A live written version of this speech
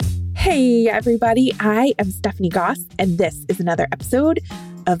Hey, everybody. I am Stephanie Goss, and this is another episode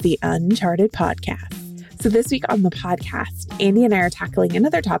of the Uncharted Podcast. So this week on the podcast, Andy and I are tackling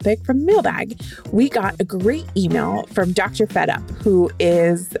another topic from Mailbag. We got a great email from Dr. Fedup, who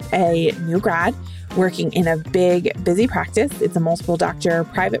is a new grad working in a big, busy practice. It's a multiple doctor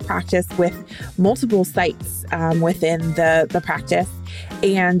private practice with multiple sites within the practice.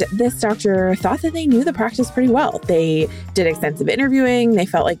 And this doctor thought that they knew the practice pretty well. They did extensive interviewing. They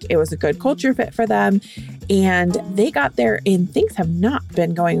felt like it was a good culture fit for them. And they got there and things have not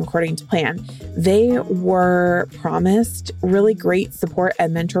been going according to plan. They were promised really great support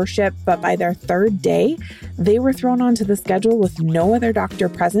and mentorship, but by their third day, they were thrown onto the schedule with no other doctor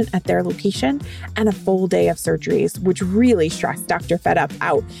present at their location and a full day of surgeries, which really stressed Dr. Fedup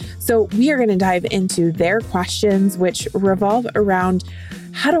out. So we are going to dive into their questions, which revolve around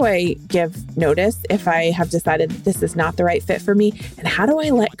how do I give notice if I have decided this is not the right fit for me? And how do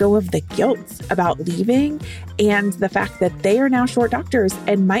I let go of the guilt about leaving and the fact that they are now short doctors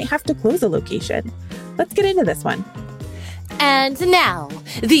and might have to close a location? Let's get into this one. And now,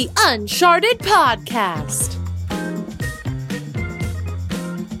 the Uncharted Podcast.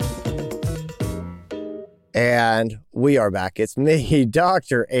 And we are back. It's me,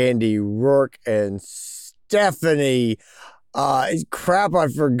 Dr. Andy Rourke, and Stephanie. Crap, I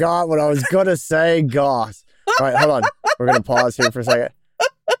forgot what I was going to say. Goss. All right, hold on. We're going to pause here for a second.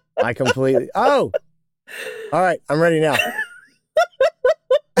 All right, I'm ready now.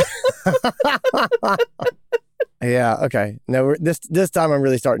 Yeah, okay. No, this time I'm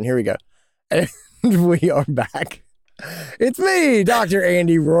really starting. Here we go. And we are back. It's me, Dr.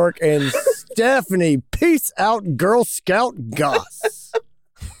 Andy Rourke, and Stephanie. Peace out, Girl Scout Goss.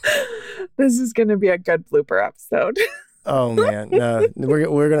 This is going to be a good blooper episode. Oh man, no,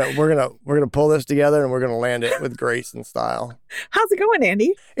 we're gonna pull this together and we're gonna land it with grace and style. How's it going,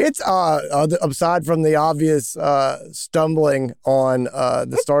 Andy? It's aside from the obvious stumbling on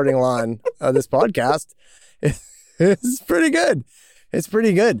the starting line of this podcast, it's pretty good. It's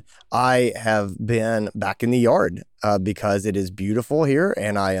pretty good. I have been back in the yard because it is beautiful here,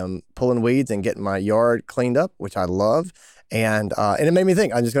 and I am pulling weeds and getting my yard cleaned up, which I love. And it made me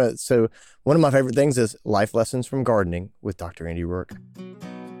think. So one of my favorite things is Life Lessons from Gardening with Dr. Andy Rourke.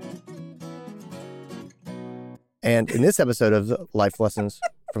 And in this episode of Life Lessons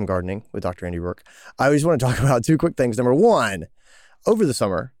from Gardening with Dr. Andy Rourke, I just want to talk about two quick things. Number one, over the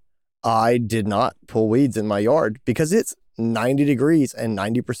summer, I did not pull weeds in my yard because it's 90 degrees and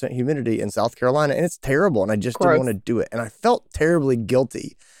 90% humidity in South Carolina, and it's terrible, and I just didn't want to do it. And I felt terribly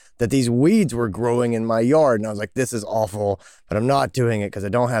guilty that these weeds were growing in my yard. And I was like, this is awful, but I'm not doing it because I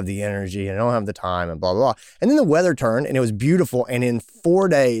don't have the energy and I don't have the time and blah, blah, blah. And then the weather turned and it was beautiful. And in 4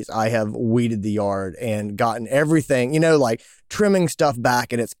 days, I have weeded the yard and gotten everything, like trimming stuff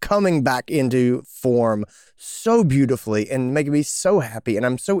back, and it's coming back into form so beautifully and making me so happy. And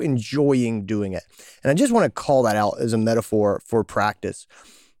I'm so enjoying doing it. And I just want to call that out as a metaphor for practice.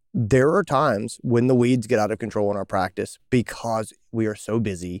 There are times when the weeds get out of control in our practice because we are so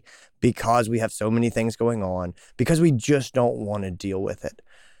busy, because we have so many things going on, because we just don't want to deal with it.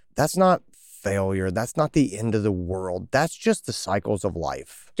 That's not failure. That's not the end of the world. That's just the cycles of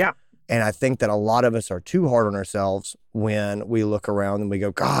life. Yeah. And I think that a lot of us are too hard on ourselves when we look around and we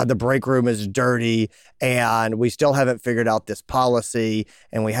go, God, the break room is dirty and we still haven't figured out this policy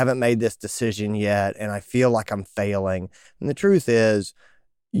and we haven't made this decision yet. And I feel like I'm failing. And the truth is,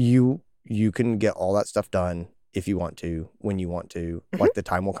 you can get all that stuff done if you want to, when you want to. Mm-hmm. Like the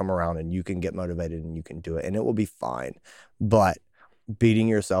time will come around and you can get motivated and you can do it and it will be fine. But beating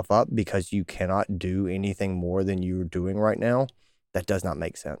yourself up because you cannot do anything more than you're doing right now, that does not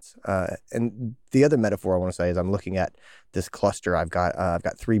make sense. And the other metaphor I want to say is I'm looking at this cluster. I've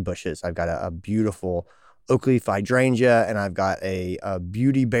got 3 bushes. I've got a beautiful oak leaf hydrangea, and I've got a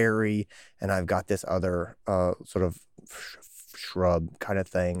beauty berry, and I've got this other sort of shrub kind of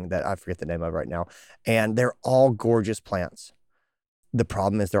thing that I forget the name of right now. And they're all gorgeous plants. The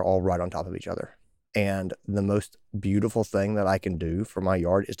problem is they're all right on top of each other. And the most beautiful thing that I can do for my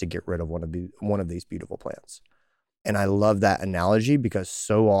yard is to get rid of one of these beautiful plants. And I love that analogy because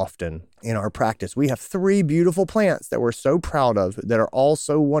so often in our practice, we have 3 beautiful plants that we're so proud of, that are all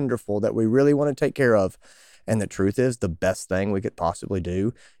so wonderful, that we really want to take care of. And the truth is, the best thing we could possibly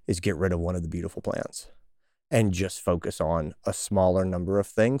do is get rid of one of the beautiful plants and just focus on a smaller number of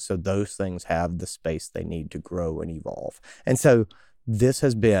things so those things have the space they need to grow and evolve. And so this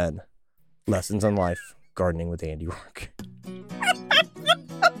has been Lessons on Life, Gardening with Andy Rourke.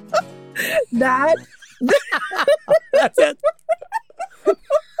 That's it.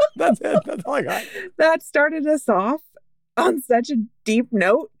 That's all I got. That started us off on such a deep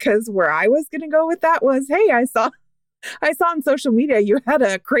note, because where I was going to go with that was, hey, I saw on social media you had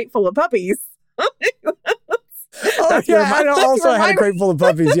a crate full of puppies. Oh yeah, I also had a crate full of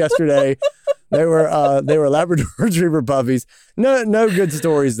puppies yesterday. They were Labrador Retriever puppies. No good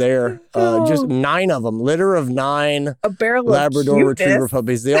stories there. Just 9 of them, litter of 9. A barrel Labrador of Retriever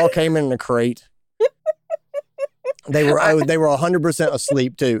puppies. They all came in a crate. They were 100%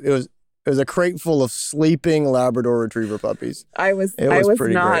 asleep too. It was a crate full of sleeping Labrador Retriever puppies. I was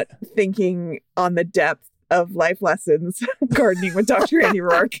not thinking on the depth of life lessons gardening with Dr. Andy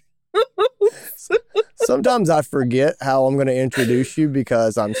Rourke. Sometimes I forget how I'm going to introduce you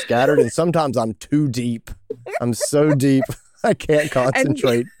because I'm scattered, and sometimes I'm too deep. I'm so deep I can't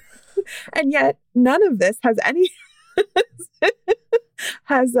concentrate. And yet none of this has any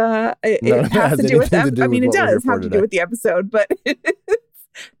has to do with them. I mean, it does have to do with the episode, but it's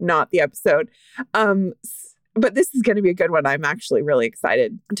not the episode. But this is going to be a good one. I'm actually really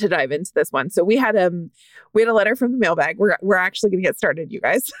excited to dive into this one. So we had a letter from the mailbag. We're actually going to get started, you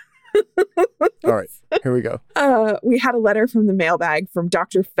guys. All right, here we go. We had a letter from the mailbag from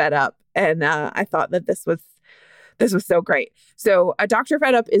Dr. Fed Up, and I thought that this was so great. So Dr.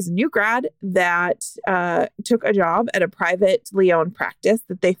 Fed Up is a new grad that took a job at a privately owned practice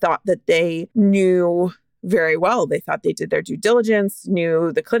that they thought that they knew very well. They thought they did their due diligence,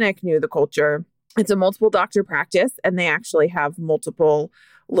 knew the clinic, knew the culture. It's a multiple doctor practice, and they actually have multiple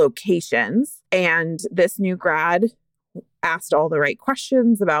locations. And this new grad asked all the right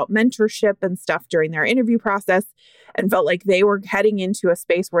questions about mentorship and stuff during their interview process and felt like they were heading into a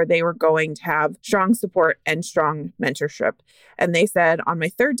space where they were going to have strong support and strong mentorship. And they said, on my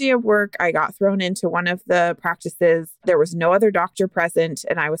 3rd day of work, I got thrown into one of the practices. There was no other doctor present,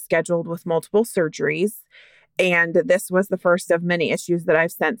 and I was scheduled with multiple surgeries. And this was the first of many issues that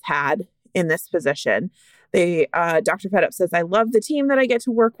I've since had in this position. Dr. Fed Up says, I love the team that I get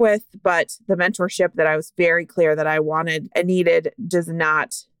to work with, but the mentorship that I was very clear that I wanted and needed does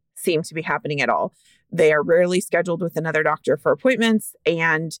not seem to be happening at all. They are rarely scheduled with another doctor for appointments,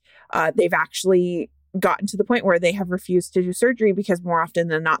 and they've actually gotten to the point where they have refused to do surgery because more often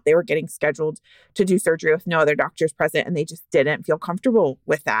than not, they were getting scheduled to do surgery with no other doctors present, and they just didn't feel comfortable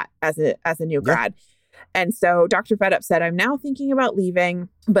with that as a new grad. And so Dr. Fed Up said, I'm now thinking about leaving,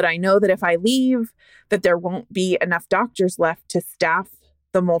 but I know that if I leave, that there won't be enough doctors left to staff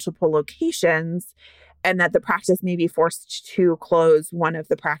the multiple locations, and that the practice may be forced to close one of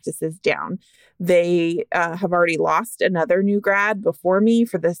the practices down. They have already lost another new grad before me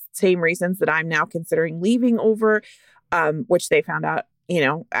for the same reasons that I'm now considering leaving over, which they found out,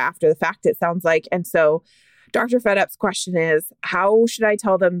 after the fact, it sounds like. And so Dr. Fed Up's question is, how should I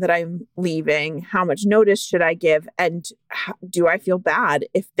tell them that I'm leaving? How much notice should I give? And do I feel bad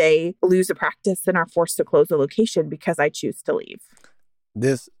if they lose a practice and are forced to close a location because I choose to leave?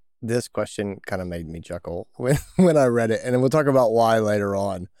 This question kind of made me chuckle when I read it, and we'll talk about why later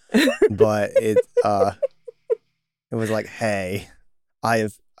on. But it was like, hey, I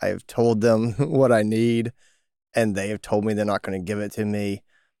have told them what I need, and they have told me they're not going to give it to me.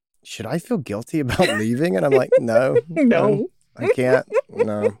 Should I feel guilty about leaving? And I'm like, no, I can't.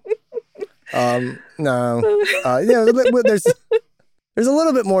 No. There's a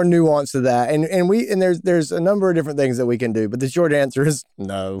little bit more nuance to that. And there's a number of different things that we can do, but the short answer is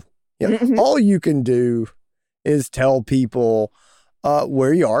no. All you can do is tell people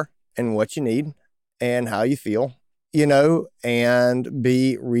where you are and what you need and how you feel, and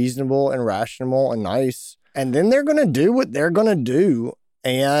be reasonable and rational and nice. And then they're going to do what they're going to do.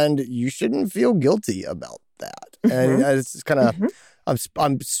 And you shouldn't feel guilty about that. And it's just kind of, I'm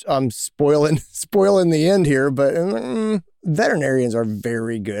spoiling the end here, but veterinarians are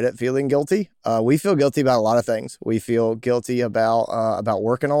very good at feeling guilty. We feel guilty about a lot of things. We feel guilty about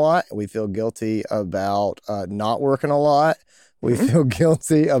working a lot. We feel guilty about not working a lot. We feel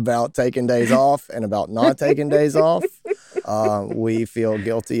guilty about taking days off and about not taking days off. We feel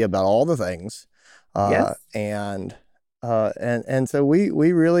guilty about all the things. Yes. And so we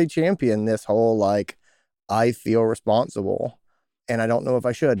really champion this whole, I feel responsible and I don't know if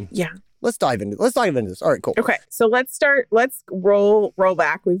I should. Yeah. Let's dive into this. All right, cool. Okay. So let's roll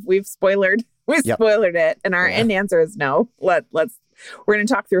back. We've spoilered it. And our end answer is no. We're going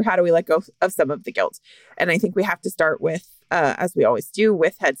to talk through how do we let go of some of the guilt. And I think we have to start with, as we always do,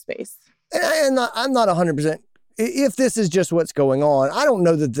 with headspace. And I'm not 100%. If this is just what's going on, I don't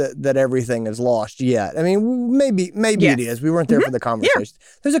know that everything is lost yet. I mean, maybe yes. It is. We weren't there for the conversation.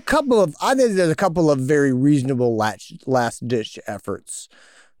 Yeah. I think there's a couple of very reasonable last ditch efforts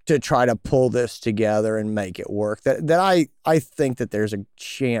to try to pull this together and make it work that I think that there's a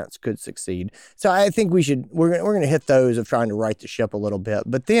chance could succeed. So I think we're going to hit those of trying to right the ship a little bit,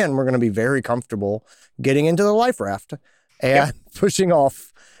 but then we're going to be very comfortable getting into the life raft and pushing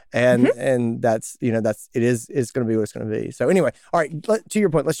off. And that's, it's going to be what it's going to be. So anyway, all right, to your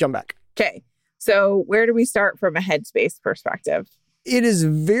point, let's jump back. Okay. So where do we start from a headspace perspective? It is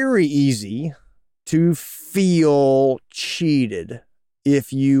very easy to feel cheated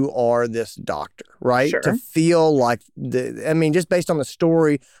if you are this doctor, right? Sure. To feel like, just based on the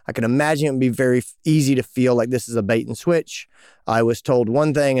story, I can imagine it would be very easy to feel like this is a bait and switch. I was told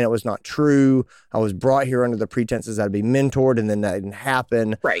one thing and it was not true. I was brought here under the pretenses that I'd be mentored, and then that didn't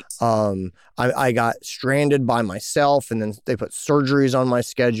happen. Right. I got stranded by myself, and then they put surgeries on my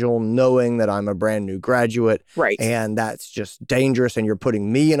schedule knowing that I'm a brand new graduate. Right. And that's just dangerous, and you're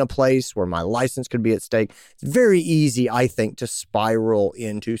putting me in a place where my license could be at stake. It's very easy, I think, to spiral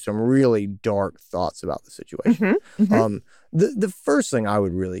into some really dark thoughts about the situation. The first thing I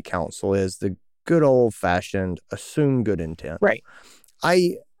would really counsel is the good old-fashioned assume good intent. Right.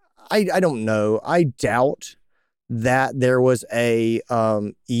 I don't know. I doubt that there was a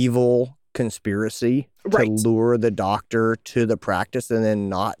evil conspiracy to lure the doctor to the practice and then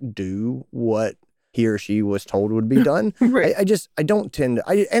not do what he or she was told would be done. Right. I don't tend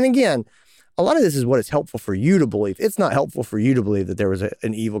to. And again, a lot of this is what is helpful for you to believe. It's not helpful for you to believe that there was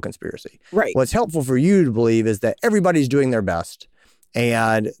an evil conspiracy. Right. What's helpful for you to believe is that everybody's doing their best.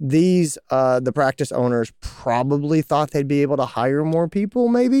 And these, the practice owners probably thought they'd be able to hire more people,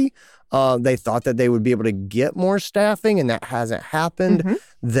 maybe. They thought that they would be able to get more staffing, and that hasn't happened.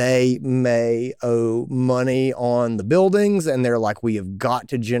 They may owe money on the buildings, and they're like, we have got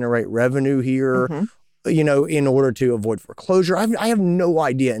to generate revenue here, in order to avoid foreclosure. I have no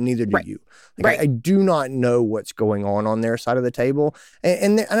idea, and neither do you. I do not know what's going on their side of the table.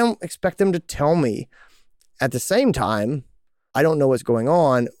 And I don't expect them to tell me. At the same time, I don't know what's going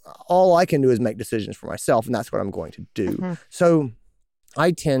on. All I can do is make decisions for myself, and that's what I'm going to do. So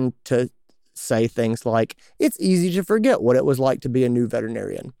I tend to say things like, it's easy to forget what it was like to be a new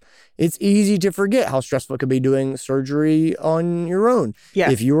veterinarian. It's easy to forget how stressful it could be doing surgery on your own.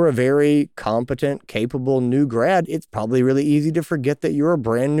 Yes. If you're a very competent, capable new grad, it's probably really easy to forget that you're a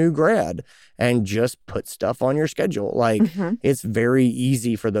brand new grad and just put stuff on your schedule. It's very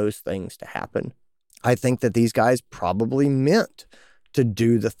easy for those things to happen. I think that these guys probably meant to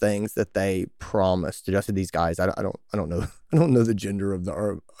do the things that they promised to do. I said these guys. I don't know. I don't know the gender of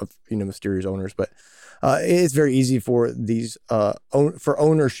mysterious owners, but it's very easy for these for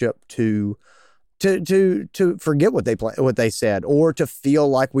ownership to forget what they said, or to feel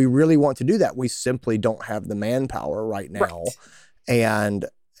like we really want to do that. We simply don't have the manpower right now, and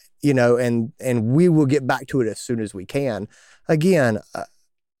we will get back to it as soon as we can. Again,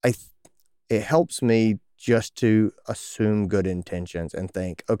 it helps me just to assume good intentions and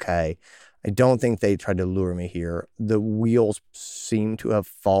think, okay, I don't think they tried to lure me here. The wheels seem to have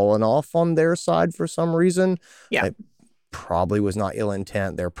fallen off on their side for some reason. Yeah. It probably was not ill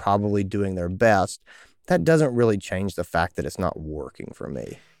intent. They're probably doing their best. That doesn't really change the fact that it's not working for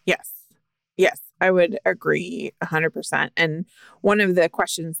me. Yes, I would agree 100%. And one of the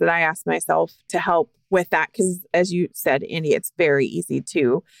questions that I asked myself to help with that, because as you said, Andy, it's very easy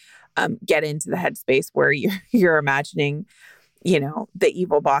to get into the headspace where you're imagining, the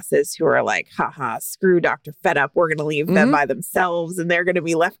evil bosses who are like, haha, screw Dr. Fed Up. We're going to leave them by themselves, and they're going to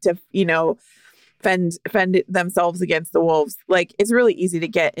be left to, fend themselves against the wolves. Like, it's really easy to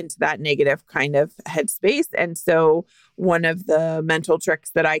get into that negative kind of headspace. And so one of the mental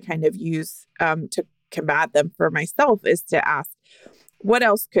tricks that I kind of use to combat them for myself is to ask, what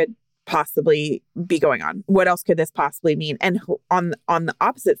else could possibly be going on? What else could this possibly mean? And on the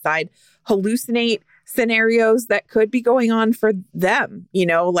opposite side, hallucinate scenarios that could be going on for them.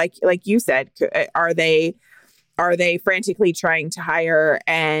 Like you said, are they frantically trying to hire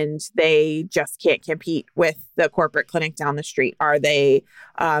and they just can't compete with the corporate clinic down the street? Are they,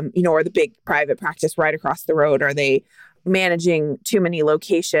 or the big private practice right across the road? Are they managing too many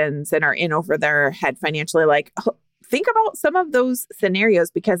locations and are in over their head financially? Like, think about some of those scenarios,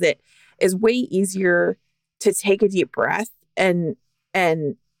 because it is way easier to take a deep breath and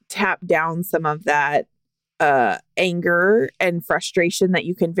tap down some of that anger and frustration that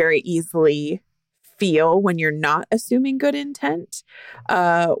you can very easily feel when you're not assuming good intent,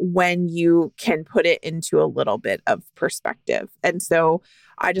 when you can put it into a little bit of perspective. And so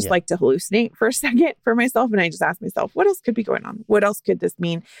I just like to hallucinate for a second for myself. And I just ask myself, what else could be going on? What else could this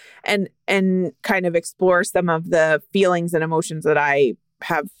mean? And kind of explore some of the feelings and emotions that I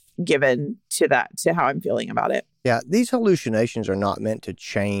have given to how I'm feeling about it. Yeah, these hallucinations are not meant to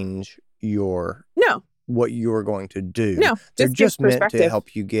change No, what you're going to do. no, They're just gives just meant to perspective.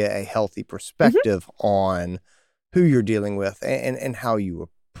 help you get a healthy Mm-hmm. perspective on who you're dealing with and how you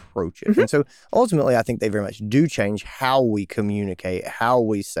approach it. Mm-hmm. And so ultimately, I think they very much do change how we communicate, how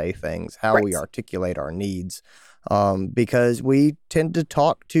we say things, how we Right. articulate our needs, because we tend to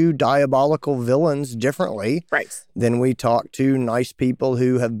talk to diabolical villains differently Right. than we talk to nice people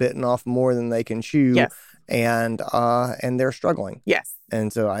who have bitten off more than they can chew. Yes. And they're struggling. Yes.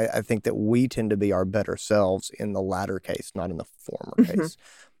 And so I think that we tend to be our better selves in the latter case, not in the former Mm-hmm. case.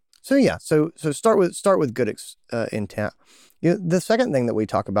 So yeah, so start with good intent. The second thing that we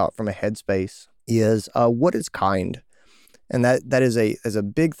talk about from a headspace is what is kind, and that is a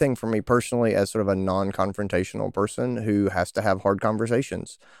big thing for me personally as sort of a non-confrontational person who has to have hard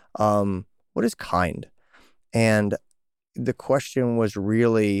conversations. What is kind? And the question was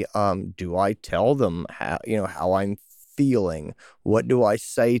really, do I tell them how I'm feeling? What do I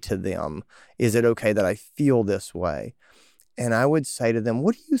say to them? Is it okay that I feel this way? And I would say to them,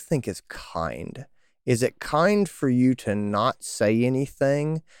 what do you think is kind? Is it kind for you to not say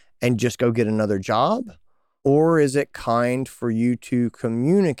anything and just go get another job? Or is it kind for you to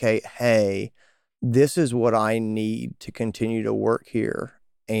communicate, hey, this is what I need to continue to work here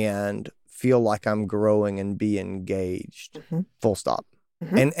and feel like I'm growing and be engaged, Mm-hmm. full stop.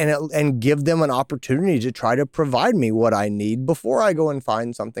 Mm-hmm. And give them an opportunity to try to provide me what I need before I go and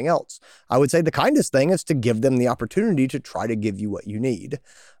find something else. I would say the kindest thing is to give them the opportunity to try to give you what you need.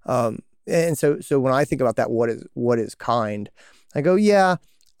 And so when I think about that, what is kind, I go, yeah,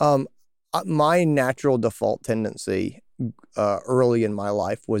 my natural default tendency early in my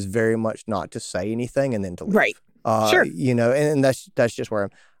life was very much not to say anything and then to leave. Right. Sure. And that's just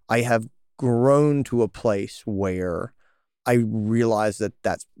where I have grown to a place where I realize that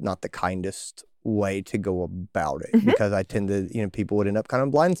that's not the kindest way to go about it, Mm-hmm. because I tend to, people would end up kind of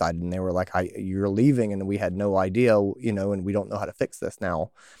blindsided and they were like, you're leaving and we had no idea, and we don't know how to fix this now.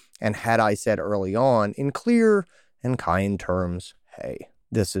 And had I said early on in clear and kind terms, hey,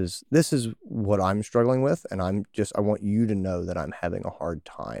 this is what I'm struggling with. And I want you to know that I'm having a hard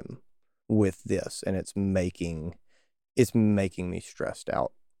time with this. And it's making me stressed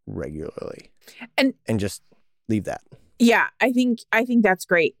out regularly. And just leave that. Yeah, I think that's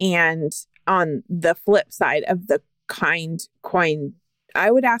great. And on the flip side of the kind coin, I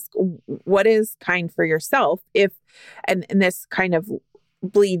would ask, what is kind for yourself? And this kind of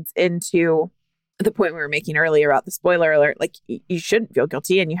bleeds into the point we were making earlier about the spoiler alert. Like, you shouldn't feel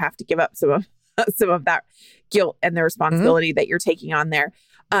guilty, and you have to give up some of that guilt and the responsibility mm-hmm. that you're taking on there.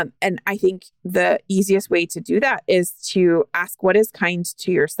 And I think the easiest way to do that is to ask, what is kind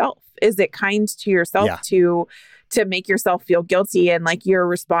to yourself? Is it kind to yourself to make yourself feel guilty and like you're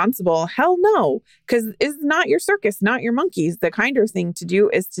responsible? Hell no, because it's not your circus, not your monkeys. The kinder thing to do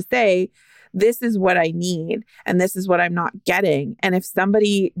is to say, this is what I need and this is what I'm not getting. And if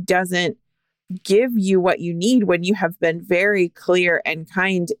somebody doesn't give you what you need when you have been very clear and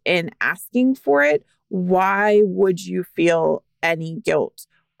kind in asking for it, why would you feel any guilt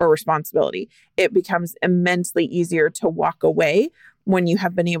or responsibility? It becomes immensely easier to walk away when you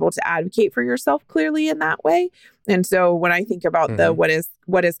have been able to advocate for yourself clearly in that way. And so when I think about mm-hmm. the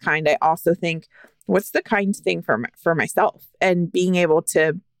what is kind, I also think, what's the kind thing for myself? And being able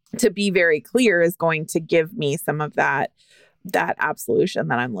to be very clear is going to give me some of that absolution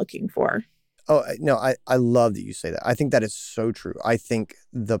that I'm looking for. Oh, no, I love that you say that. I think that is so true. I think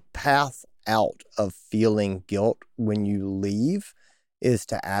the path out of feeling guilt when you leave is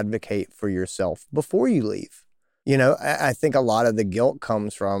to advocate for yourself before you leave. I think a lot of the guilt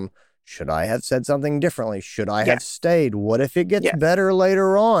comes from, should I have said something differently? Should I have stayed? What if it gets better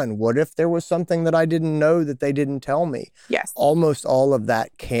later on? What if there was something that I didn't know that they didn't tell me? Yes. Almost all of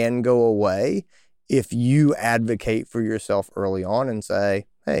that can go away if you advocate for yourself early on and say,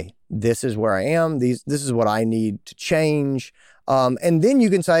 hey, this is where I am. This is what I need to change. And then you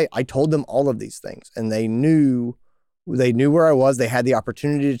can say, I told them all of these things and they knew where I was. They had the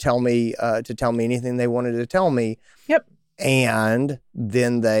opportunity to tell me anything they wanted to tell me. Yep. And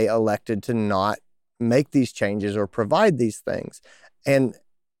then they elected to not make these changes or provide these things. And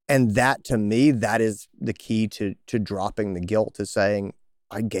that, to me, that is the key to dropping the guilt, is saying,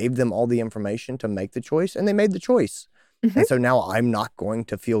 I gave them all the information to make the choice and they made the choice. Mm-hmm. And so now I'm not going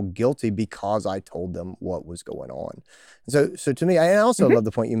to feel guilty because I told them what was going on. So to me, I also mm-hmm. love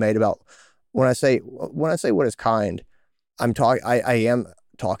the point you made about when I say what is kind, I am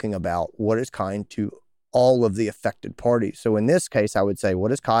talking about what is kind to all of the affected parties. So in this case, I would say,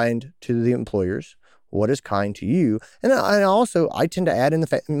 what is kind to the employers? What is kind to you? And I tend to add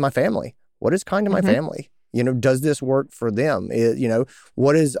in my family. What is kind to my mm-hmm. family? Does this work for them?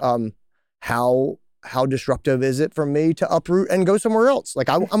 What is, how disruptive is it for me to uproot and go somewhere else? Like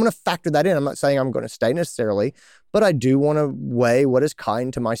I'm going to factor that in. I'm not saying I'm going to stay necessarily, but I do want to weigh what is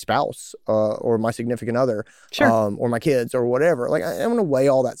kind to my spouse or my significant other, Sure. or my kids or whatever. Like I'm going to weigh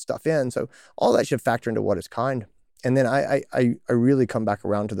all that stuff in. So all that should factor into what is kind. And then I really come back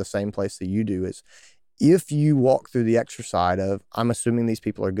around to the same place that you do is if you walk through the exercise of I'm assuming these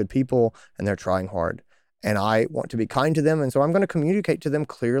people are good people and they're trying hard. And I want to be kind to them. And so I'm going to communicate to them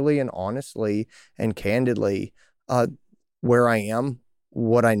clearly and honestly and candidly where I am,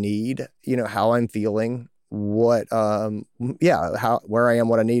 what I need, how I'm feeling, where I am,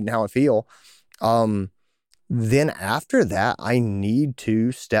 what I need, and how I feel. Then after that, I need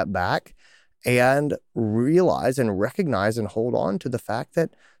to step back and realize and recognize and hold on to the fact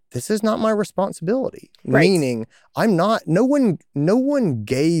that this is not my responsibility. Right. Meaning no one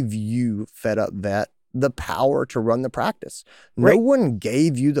gave you Fed Up Vet the power to run the practice. No one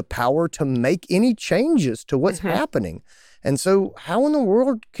gave you the power to make any changes to what's happening. And so how in the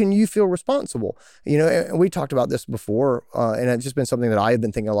world can you feel responsible? And we talked about this before, and it's just been something that I have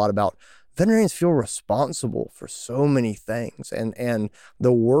been thinking a lot about. Veterinarians feel responsible for so many things. And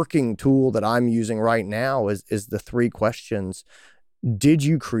the working tool that I'm using right now is the 3 questions. Did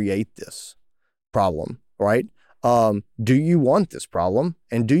you create this problem, right? Do you want this problem?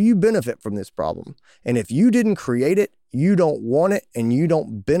 And do you benefit from this problem? And if you didn't create it, you don't want it, and you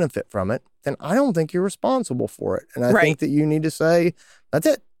don't benefit from it, then I don't think you're responsible for it. And I think that you need to say, that's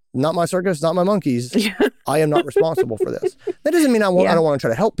it. Not my circus, not my monkeys. I am not responsible for this. That doesn't mean I don't want to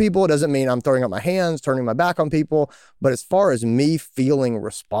try to help people. It doesn't mean I'm throwing up my hands, turning my back on people. But as far as me feeling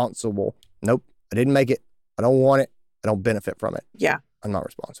responsible, nope, I didn't make it. I don't want it. I don't benefit from it. Yeah. I'm not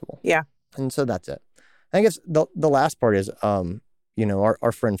responsible. Yeah. And so that's it. I guess the last part is,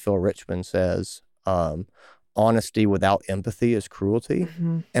 our friend Phil Richmond says, honesty without empathy is cruelty.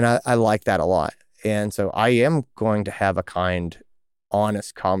 And I like that a lot. And so I am going to have a kind,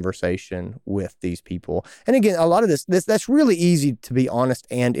 honest conversation with these people. And again, a lot of that's really easy to be honest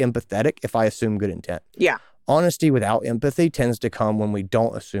and empathetic if I assume good intent. Yeah. Honesty without empathy tends to come when we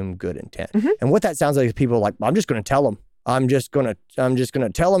don't assume good intent. And what that sounds like is people are like, I'm just going to tell them. I'm just going to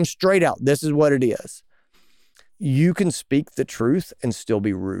tell them straight out. This is what it is. You can speak the truth and still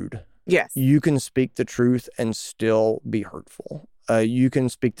be rude. Yes. You can speak the truth and still be hurtful. You can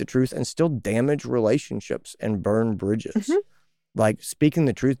speak the truth and still damage relationships and burn bridges. Like speaking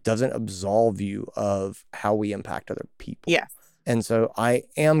the truth doesn't absolve you of how we impact other people. Yes. And so I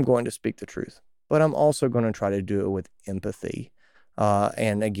am going to speak the truth, but I'm also going to try to do it with empathy.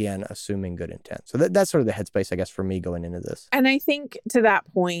 And again, assuming good intent. So that's sort of the headspace, I guess, for me going into this. And I think to that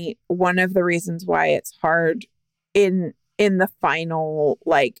point, one of the reasons why it's hard in the final,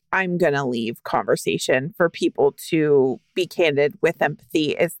 like, I'm going to leave conversation for people to be candid with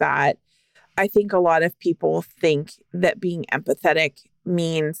empathy is that I think a lot of people think that being empathetic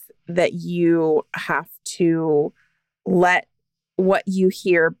means that you have to let what you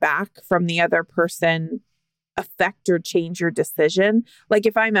hear back from the other person affect or change your decision. Like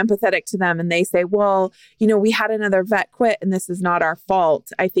if I'm empathetic to them and they say, well, we had another vet quit and this is not our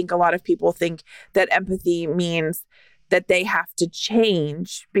fault. I think a lot of people think that empathy means that they have to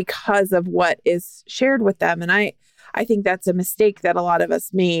change because of what is shared with them. And I think that's a mistake that a lot of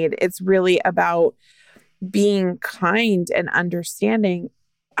us made. It's really about being kind and understanding.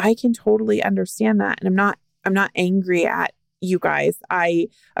 I can totally understand that. And I'm not angry at you guys. I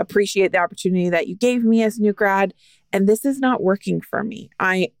appreciate the opportunity that you gave me as new grad, and this is not working for me.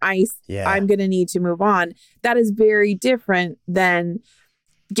 I'm going to need to move on. That is very different than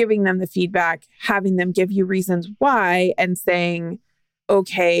giving them the feedback, having them give you reasons why, and saying,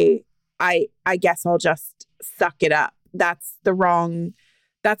 okay, I guess I'll just suck it up. That's the wrong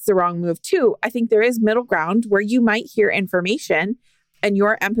move too. I think there is middle ground where you might hear information and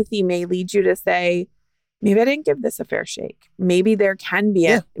your empathy may lead you to say, maybe I didn't give this a fair shake. Maybe there can be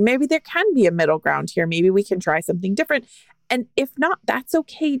a middle ground here. Maybe we can try something different. And if not, that's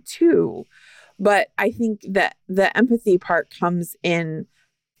okay too. But I think that the empathy part comes in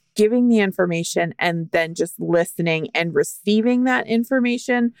giving the information and then just listening and receiving that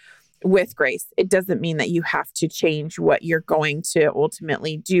information with grace. It doesn't mean that you have to change what you're going to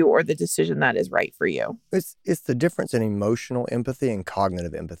ultimately do or the decision that is right for you. It's the difference in emotional empathy and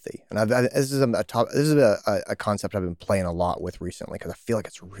cognitive empathy. And this is a concept I've been playing a lot with recently because I feel like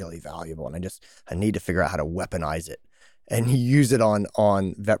it's really valuable, and I need to figure out how to weaponize it and use it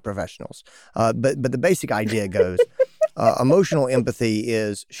on vet professionals. But the basic idea goes, Emotional empathy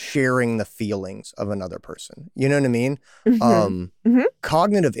is sharing the feelings of another person. You know what I mean?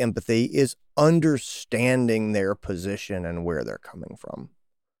 Cognitive empathy is understanding their position and where they're coming from.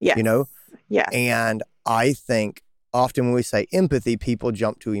 Yes. You know? Yes. And I think often when we say empathy, people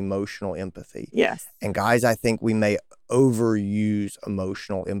jump to emotional empathy. Yes. And guys, I think we may overuse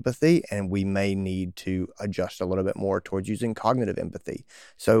emotional empathy, and we may need to adjust a little bit more towards using cognitive empathy.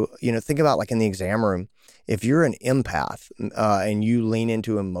 So, think about like in the exam room, if you're an empath and you lean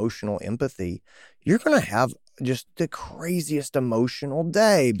into emotional empathy, you're going to have just the craziest emotional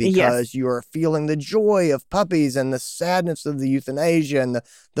day because you are feeling the joy of puppies and the sadness of the euthanasia and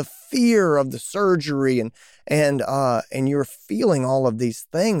the fear of the surgery and you're feeling all of these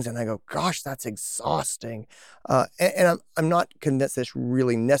things. And I go, gosh, that's exhausting. And I'm not convinced that's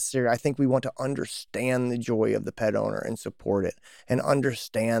really necessary. I think we want to understand the joy of the pet owner and support it, and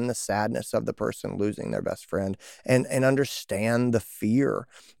understand the sadness of the person losing their best friend, and understand the fear.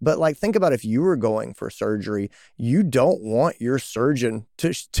 But like, think about if you were going for surgery, you don't want your surgeon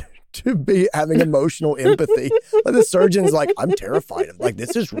to be having emotional empathy. Like the surgeon's like, I'm terrified of, like,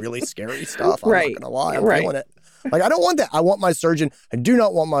 this is really scary stuff. I'm not gonna lie, I'm feeling it. Like, I don't want that. I do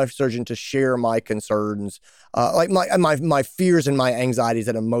not want my surgeon to share my concerns, like my fears and my anxieties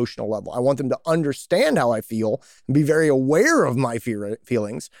at an emotional level. I want them to understand how I feel and be very aware of my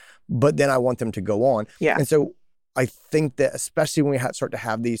feelings, but then I want them to go on. Yeah. And so I think that especially when we start to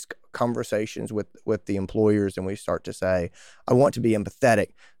have these conversations with the employers, and we start to say, I want to be empathetic,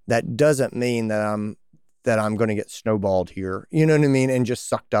 that doesn't mean that I'm going to get snowballed here. You know what I mean? And just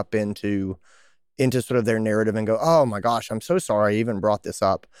sucked up into sort of their narrative and go, oh my gosh, I'm so sorry I even brought this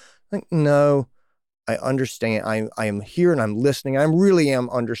up. Like, no, I understand. I am here and I'm listening. I really am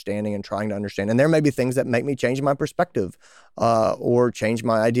understanding and trying to understand. And there may be things that make me change my perspective or change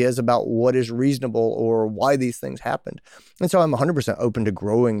my ideas about what is reasonable or why these things happened. And so I'm 100% open to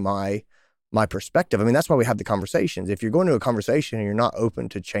growing my perspective. I mean, that's why we have the conversations. If you're going to a conversation and you're not open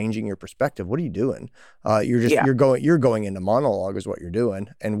to changing your perspective, what are you doing? You're going into monologue is what you're doing,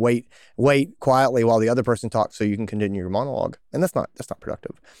 and wait quietly while the other person talks so you can continue your monologue. And that's not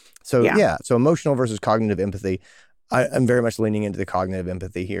productive. So so emotional versus cognitive empathy. I'm very much leaning into the cognitive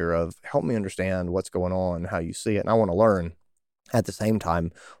empathy here of help me understand what's going on, how you see it. And I want to learn. At the same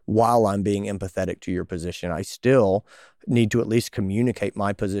time, while I'm being empathetic to your position, I still need to at least communicate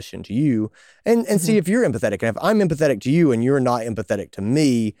my position to you and see if you're empathetic. And if I'm empathetic to you and you're not empathetic to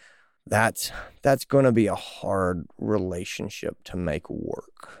me, that's going to be a hard relationship to make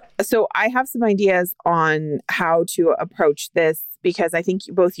work. So I have some ideas on how to approach this, because I think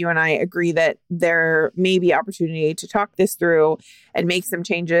both you and I agree that there may be opportunity to talk this through and make some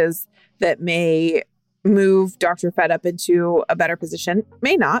changes that may move Dr. Fed up into a better position.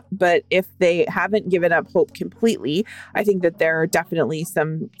 May not, but if they haven't given up hope completely, I think that there are definitely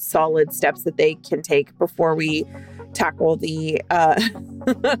some solid steps that they can take before we tackle the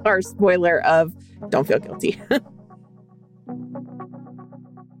our spoiler of don't feel guilty.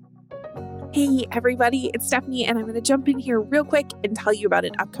 Hey, everybody, it's Stephanie, and I'm going to jump in here real quick and tell you about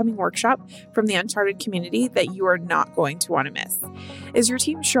an upcoming workshop from the Uncharted community that you are not going to want to miss. Is your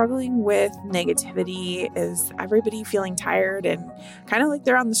team struggling with negativity? Is everybody feeling tired and kind of like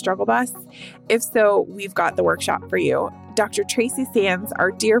they're on the struggle bus? If so, we've got the workshop for you. Dr. Tracy Sands,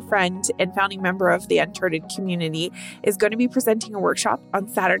 our dear friend and founding member of the Uncharted community, is going to be presenting a workshop on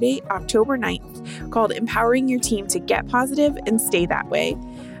Saturday, October 9th, called Empowering Your Team to Get Positive and Stay That Way.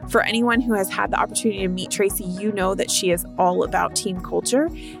 For anyone who has had the opportunity to meet Tracy, you know that she is all about team culture,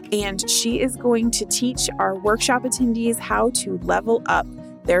 and she is going to teach our workshop attendees how to level up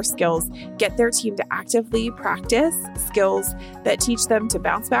their skills, get their team to actively practice skills that teach them to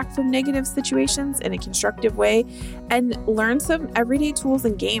bounce back from negative situations in a constructive way, and learn some everyday tools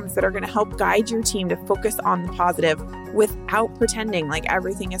and games that are going to help guide your team to focus on the positive without pretending like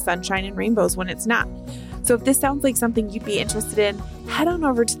everything is sunshine and rainbows when it's not. So if this sounds like something you'd be interested in, head on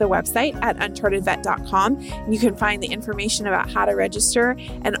over to the website at unchartedvet.com. And you can find the information about how to register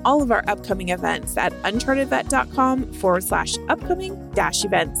and all of our upcoming events at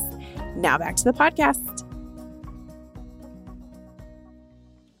unchartedvet.com/upcoming-events. Now back to the podcast.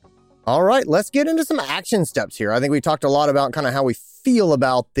 All right, let's get into some action steps here. I think we talked a lot about kind of how we feel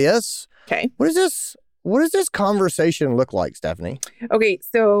about this. Okay. What does this conversation look like, Stephanie? Okay,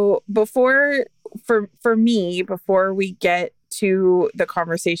 so before we get to the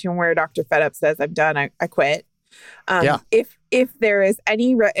conversation where Dr. Fed Up says, I'm done, I quit. If there's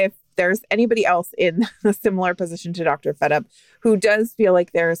anybody else in a similar position to Dr. Fed Up who does feel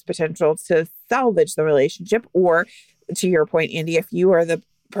like there's potential to salvage the relationship, or to your point, Andy, if you are the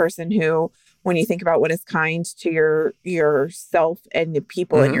person who when you think about what is kind to yourself and the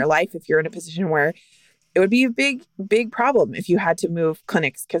people in your life, if you're in a position where it would be a big problem if you had to move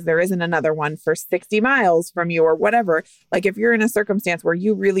clinics because there isn't another one for 60 miles from you or whatever. Like if you're in a circumstance where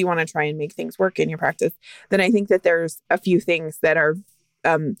you really want to try and make things work in your practice, then I think that there's a few things that are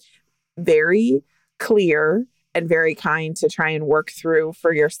very clear and very kind to try and work through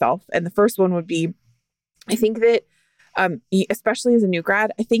for yourself. And the first one would be, I think that especially as a new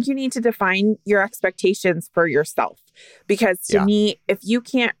grad, I think you need to define your expectations for yourself. Because to me, if you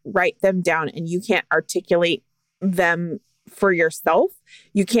can't write them down and you can't articulate them for yourself,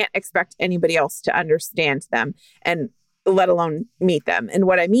 you can't expect anybody else to understand them and let alone meet them. And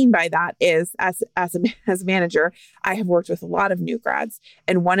what I mean by that is as a manager, I have worked with a lot of new grads.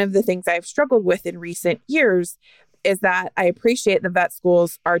 And one of the things I've struggled with in recent years is that I appreciate the vet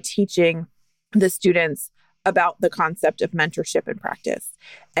schools are teaching the students about the concept of mentorship in practice.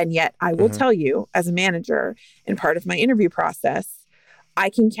 And yet I will tell you as a manager in part of my interview process,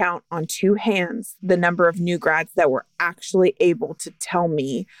 I can count on two hands the number of new grads that were actually able to tell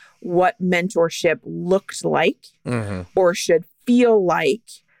me what mentorship looked like or should feel like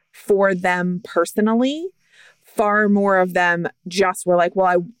for them personally. Far more of them just were like,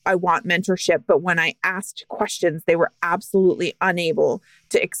 well, I want mentorship. But when I asked questions, they were absolutely unable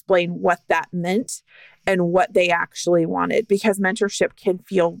to explain what that meant and what they actually wanted, because mentorship can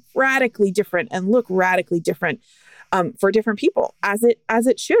feel radically different and look radically different for different people, as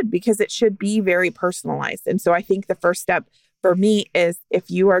it should, because it should be very personalized. And so I think the first step for me is if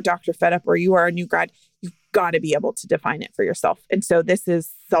you are Dr. Fed Up or you are a new grad, you've got to be able to define it for yourself. And so this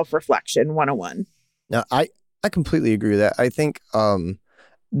is self-reflection 101. Now, I completely agree with that. I think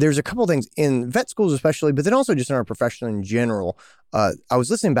there's a couple of things in vet schools especially, but then also just in our profession in general. I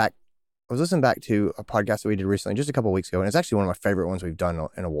was listening back to a podcast that we did recently, just a couple of weeks ago, and it's actually one of my favorite ones we've done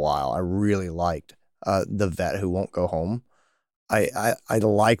in a while. I really liked The Vet Who Won't Go Home. I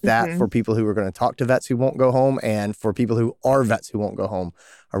like that for people who are going to talk to vets who won't go home, and for people who are vets who won't go home.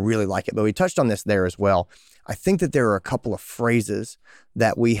 I really like it. But we touched on this there as well. I think that there are a couple of phrases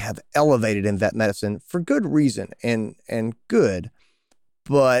that we have elevated in vet medicine for good reason and good,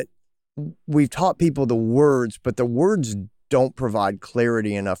 but we've taught people the words, but the words don't provide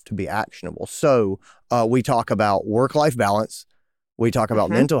clarity enough to be actionable. So we talk about work-life balance, we talk about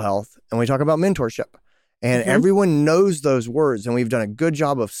mental health, and we talk about mentorship. And everyone knows those words, and we've done a good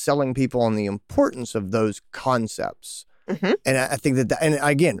job of selling people on the importance of those concepts. And I think that, and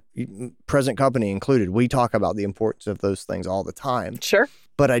again, present company included, we talk about the importance of those things all the time. Sure.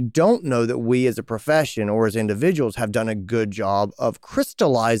 But I don't know that we as a profession or as individuals have done a good job of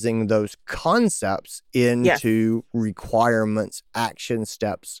crystallizing those concepts into requirements, action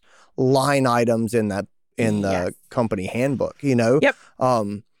steps, line items in the company handbook, you know? Yep.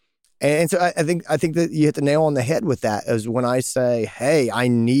 And so I think that you hit the nail on the head with that, is when I say, hey, I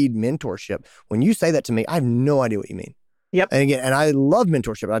need mentorship. When you say that to me, I have no idea what you mean. Yep. And again, and I love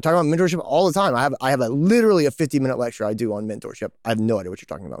mentorship. I talk about mentorship all the time. I have literally a 50-minute lecture I do on mentorship. I have no idea what you're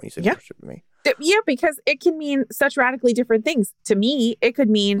talking about when you say mentorship to me. Yeah, because it can mean such radically different things. To me, it could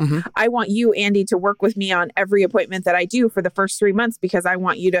mean I want you, Andy, to work with me on every appointment that I do for the first 3 months because I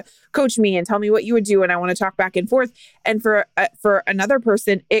want you to coach me and tell me what you would do, and I want to talk back and forth. And for another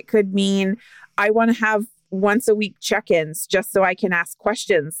person, it could mean I want to have once a week check-ins just so I can ask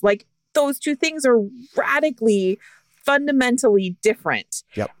questions. Like, those two things are radically fundamentally different.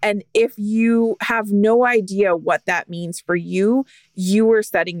 Yep. And if you have no idea what that means for you, you are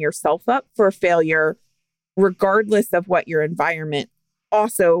setting yourself up for failure, regardless of what your environment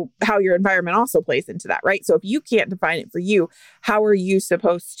how your environment also plays into that, right? So if you can't define it for you, how are you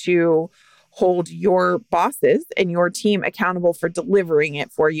supposed to hold your bosses and your team accountable for delivering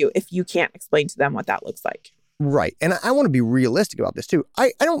it for you if you can't explain to them what that looks like? Right. And I want to be realistic about this too.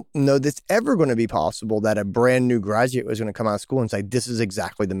 I don't know that's ever going to be possible that a brand new graduate was going to come out of school and say, this is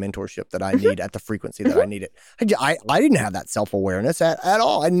exactly the mentorship that I need at the frequency that I need it. I didn't have that self-awareness at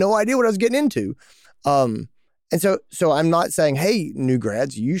all. I had no idea what I was getting into. And so I'm not saying, hey, new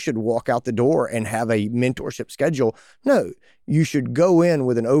grads, you should walk out the door and have a mentorship schedule. No, you should go in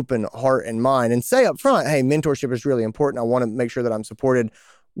with an open heart and mind and say up front, hey, mentorship is really important. I want to make sure that I'm supported.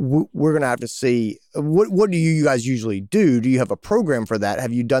 We're going to have to see, what do you guys usually do? Do you have a program for that?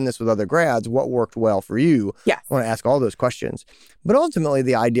 Have you done this with other grads? What worked well for you? Yes. I want to ask all those questions. But ultimately,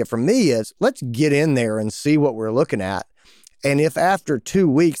 the idea for me is let's get in there and see what we're looking at. And if after 2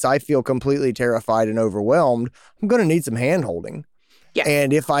 weeks I feel completely terrified and overwhelmed, I'm going to need some hand-holding. Yes.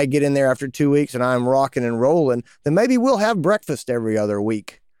 And if I get in there after 2 weeks and I'm rocking and rolling, then maybe we'll have breakfast every other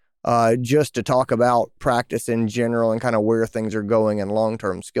week. just to talk about practice in general and kind of where things are going and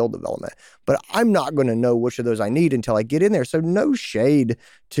long-term skill development. But I'm not going to know which of those I need until I get in there. So no shade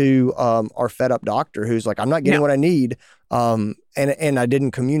to our fed up doctor who's like, I'm not getting what I need. And I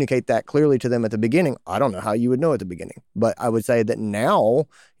didn't communicate that clearly to them at the beginning. I don't know how you would know at the beginning, but I would say that now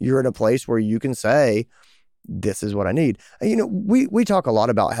you're at a place where you can say, this is what I need. You know, we talk a lot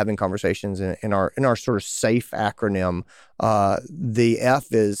about having conversations in our sort of SAFE acronym. The F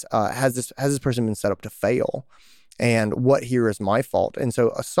is has this person been set up to fail, and what here is my fault? And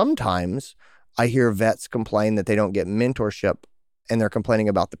so sometimes I hear vets complain that they don't get mentorship, and they're complaining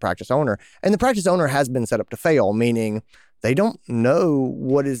about the practice owner, and the practice owner has been set up to fail, meaning they don't know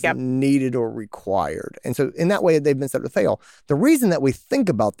what is needed or required. And so in that way, they've been set up to fail. The reason that we think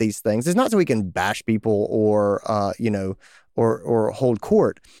about these things is not so we can bash people or hold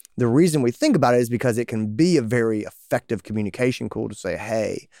court. The reason we think about it is because it can be a very effective communication tool to say,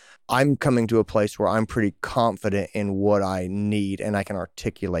 hey, I'm coming to a place where I'm pretty confident in what I need and I can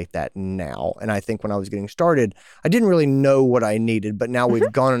articulate that now. And I think when I was getting started, I didn't really know what I needed, but now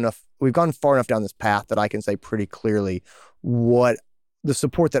we've gone far enough down this path that I can say pretty clearly what the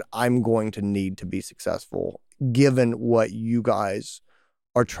support that I'm going to need to be successful, given what you guys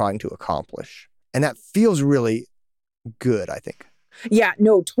are trying to accomplish. And that feels really good, I think. Yeah,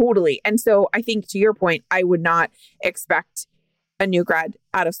 no, totally. And so I think to your point, I would not expect a new grad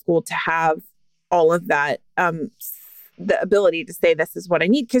out of school to have all of that, the ability to say, this is what I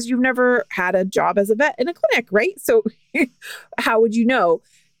need, because you've never had a job as a vet in a clinic, right? So how would you know?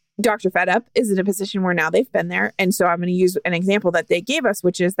 Dr. Fed Up is in a position where now they've been there. And so I'm going to use an example that they gave us,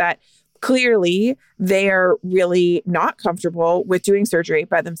 which is that clearly they are really not comfortable with doing surgery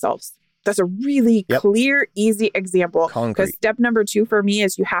by themselves. That's a really clear, easy example. Because step number 2 for me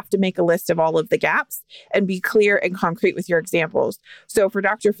is you have to make a list of all of the gaps and be clear and concrete with your examples. So for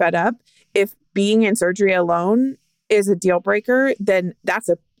Dr. Fed Up, if being in surgery alone is a deal breaker, then that's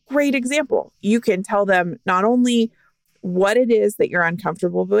a great example. You can tell them not only what it is that you're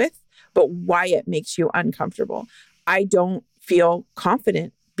uncomfortable with, but why it makes you uncomfortable. I don't feel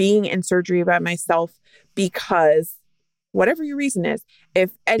confident being in surgery by myself because whatever your reason is,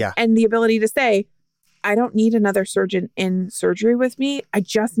 and the ability to say, I don't need another surgeon in surgery with me. I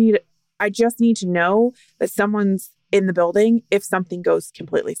just need to know that someone's in the building if something goes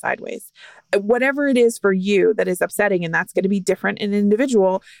completely sideways. Whatever it is for you that is upsetting, and that's going to be different in an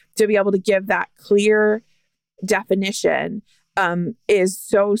individual, to be able to give that clear definition is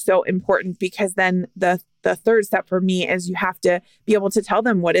so important, because then the third step for me is you have to be able to tell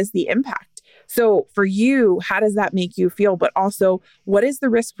them what is the impact. So for you, how does that make you feel? But also, what is the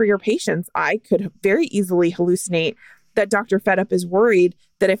risk for your patients? I could very easily hallucinate that Dr. Fed Up is worried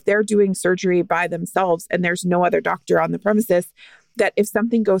that if they're doing surgery by themselves and there's no other doctor on the premises, that if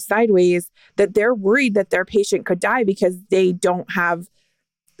something goes sideways, that they're worried that their patient could die because they don't have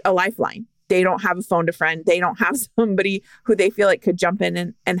a lifeline. They don't have a phone to friend. They don't have somebody who they feel like could jump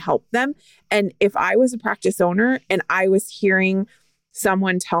in and help them. And if I was a practice owner and I was hearing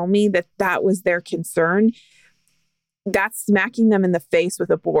someone tell me that that was their concern, that's smacking them in the face with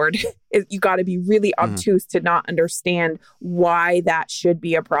a board. You got to be really obtuse to not understand why that should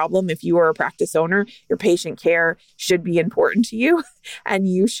be a problem. If you are a practice owner, your patient care should be important to you. And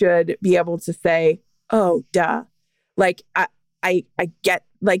you should be able to say, oh, duh. Like, I get,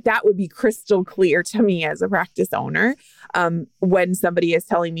 like, that would be crystal clear to me as a practice owner when somebody is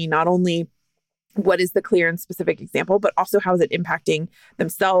telling me not only what is the clear and specific example, but also how is it impacting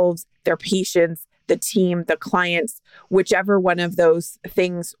themselves, their patients, the team, the clients, whichever one of those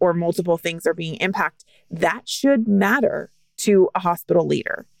things or multiple things are being impacted. That should matter to a hospital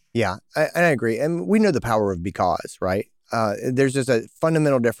leader. Yeah, I agree. And we know the power of because, right? There's just a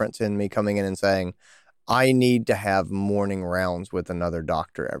fundamental difference in me coming in and saying, I need to have morning rounds with another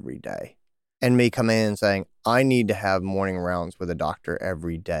doctor every day. And me coming in and saying, I need to have morning rounds with a doctor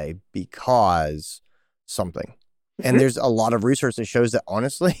every day because something. And there's a lot of research that shows that,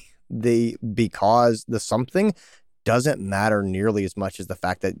 honestly, the something doesn't matter nearly as much as the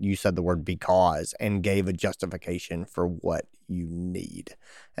fact that you said the word because and gave a justification for what you need.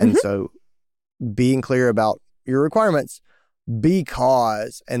 And so being clear about your requirements,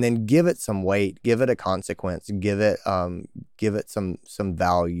 because, and then give it some weight, give it a consequence, give it some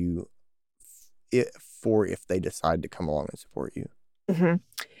value if they decide to come along and support you.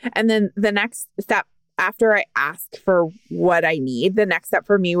 And then the next step after I ask for what I need, the next step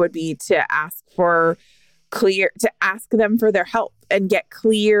for me would be to ask them for their help and get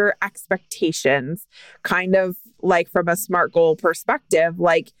clear expectations, kind of like from a SMART goal perspective.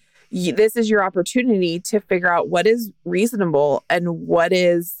 Like, this is your opportunity to figure out what is reasonable and what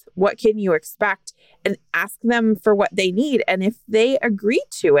is What can you expect? And ask them for what they need. And if they agree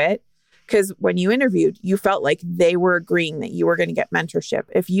to it, because when you interviewed, you felt like they were agreeing that you were going to get mentorship.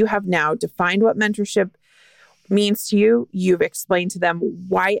 If you have now defined what mentorship means to you, you've explained to them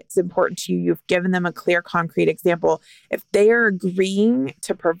why it's important to you, you've given them a clear, concrete example. If they are agreeing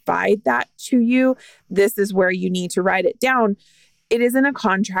to provide that to you, this is where you need to write it down. It isn't a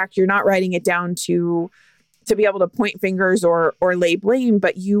contract. You're not writing it down to be able to point fingers or lay blame,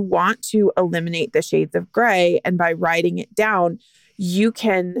 but you want to eliminate the shades of gray. And by writing it down, you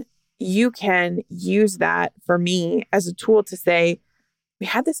can use that for me as a tool to say, we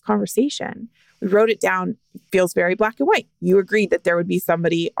had this conversation. We wrote it down. It feels very black and white. You agreed that there would be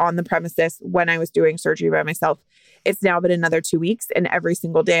somebody on the premises when I was doing surgery by myself. It's now been another 2 weeks, and every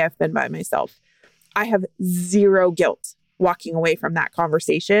single day I've been by myself. I have zero guilt walking away from that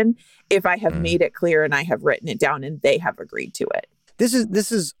conversation if I have made it clear and I have written it down and they have agreed to it. This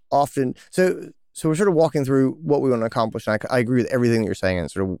is often so we're sort of walking through what we want to accomplish, and I agree with everything that you're saying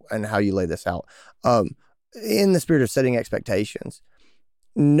and how you lay this out. In the spirit of setting expectations,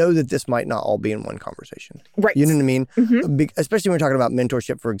 know that this might not all be in one conversation. Right. You know what I mean? Mm-hmm. Especially when we're talking about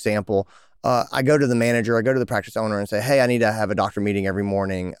mentorship, for example. I go to the manager, I go to the practice owner and say, hey, I need to have a doctor meeting every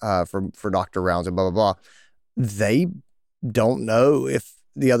morning for doctor rounds and blah, blah, blah. They don't know if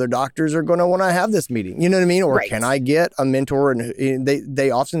the other doctors are going to want to have this meeting. You know what I mean? Or Right. Can I get a mentor? And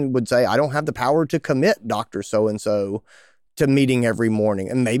they often would say, I don't have the power to commit Dr. So-and-so to meeting every morning.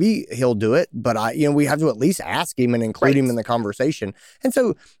 And maybe he'll do it, but we have to at least ask him and include him in the conversation. And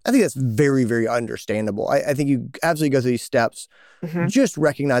so I think that's very, very understandable. I think you absolutely go through these steps. Mm-hmm. Just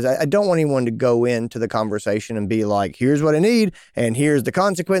recognize, I don't want anyone to go into the conversation and be like, here's what I need, and here's the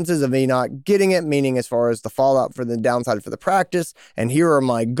consequences of me not getting it, meaning as far as the fallout for the downside for the practice, and here are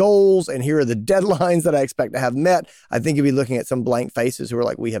my goals, and here are the deadlines that I expect to have met. I think you'd be looking at some blank faces who are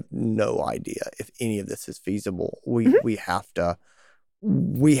like, we have no idea if any of this is feasible. We have to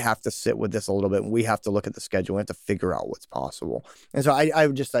sit with this a little bit, and we have to look at the schedule. We have to figure out what's possible. And so I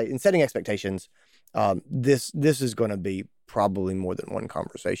would just say, in setting expectations, this is going to be probably more than one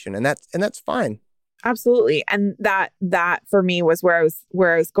conversation, and that's fine. Absolutely. And that for me was where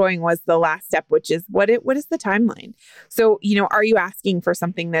I was going was the last step, which is what is the timeline? So, are you asking for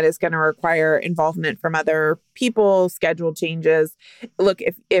something that is going to require involvement from other people, schedule changes? Look,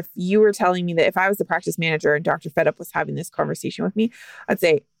 if you were telling me that if I was the practice manager and Dr. Fedup was having this conversation with me, I'd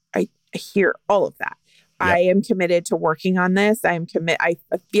say, I hear all of that. Yep. I am committed to working on this. I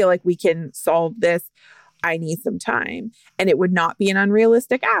feel like we can solve this. I need some time. And it would not be an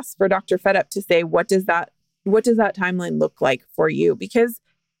unrealistic ask for Dr. Fedup to say, what does that timeline look like for you? Because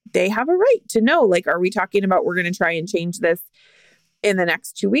they have a right to know, like, are we talking about we're going to try and change this in the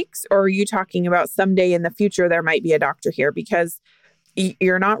next 2 weeks? Or are you talking about someday in the future, there might be a doctor here? Because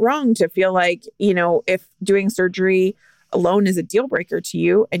you're not wrong to feel like, if doing surgery alone is a deal breaker to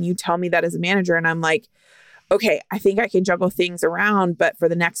you and you tell me that as a manager and I'm like, okay, I think I can juggle things around, but for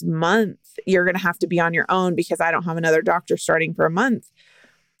the next month, you're going to have to be on your own because I don't have another doctor starting for a month.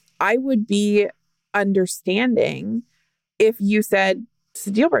 I would be understanding if you said, it's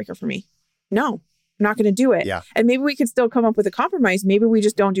a deal breaker for me. No, I'm not going to do it. Yeah. And maybe we could still come up with a compromise. Maybe we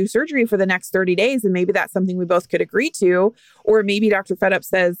just don't do surgery for the next 30 days. And maybe that's something we both could agree to. Or maybe Dr. Fedup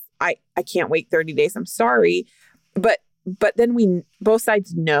says, I can't wait 30 days. I'm sorry. But then we both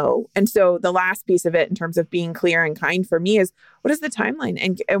sides know. And so the last piece of it in terms of being clear and kind for me is, what is the timeline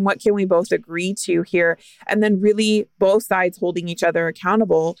and what can we both agree to here? And then really both sides holding each other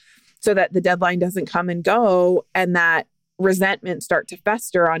accountable so that the deadline doesn't come and go and that resentment start to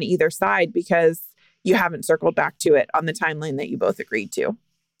fester on either side because you haven't circled back to it on the timeline that you both agreed to.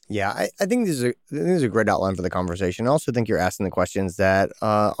 Yeah, I think this is a great outline for the conversation. I also think you're asking the questions that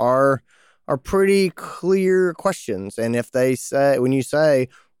are pretty clear questions. And if they say, when you say,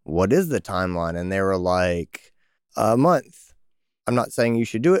 what is the timeline? And they were like, a month. I'm not saying you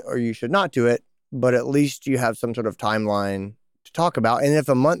should do it or you should not do it, but at least you have some sort of timeline to talk about. And if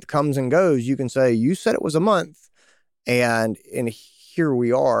a month comes and goes, you can say, you said it was a month and here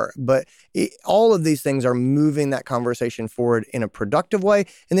we are. But all of these things are moving that conversation forward in a productive way.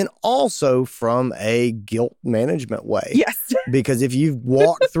 And then also from a guilt management way. Yes. Because if you've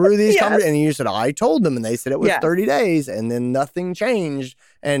walked through these Yes. conversations and you said, I told them and they said it was Yes. 30 days and then nothing changed.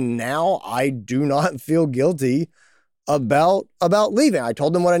 And now I do not feel guilty about leaving. I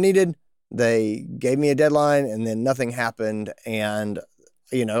told them what I needed. They gave me a deadline and then nothing happened. And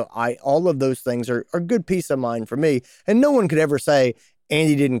all of those things are good peace of mind for me. And no one could ever say,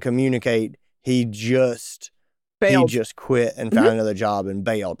 Andy didn't communicate. He just Bailed. quit and found another job and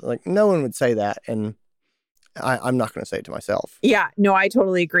bailed. Like, no one would say that. And I'm not going to say it to myself. Yeah, no, I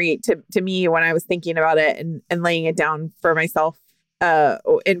totally agree. To me, when I was thinking about it and laying it down for myself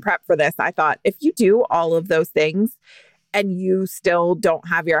in prep for this, I thought, if you do all of those things and you still don't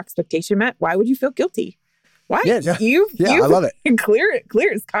have your expectation met, why would you feel guilty? Why? Yeah, I love it. Clear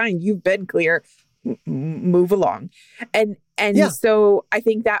is kind. You've been clear. Move along. And Yeah. so I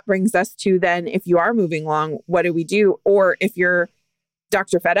think that brings us to then, if you are moving along, what do we do? Or if you're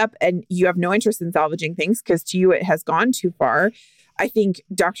Dr. Fed Up and you have no interest in salvaging things because to you it has gone too far. I think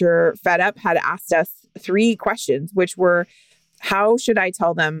Dr. Fed Up had asked us 3 questions, which were, how should I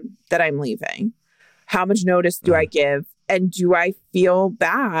tell them that I'm leaving? How much notice do I give? And do I feel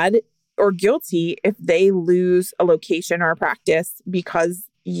bad or guilty if they lose a location or a practice because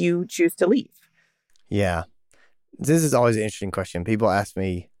you choose to leave? Yeah. This is always an interesting question. People ask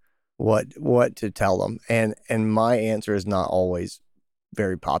me what to tell them. And my answer is not always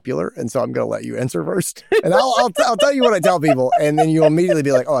very popular. And so I'm going to let you answer first. And I'll tell you what I tell people. And then you'll immediately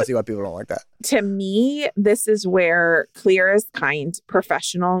be like, oh, I see why people don't like that. To me, this is where clear is kind,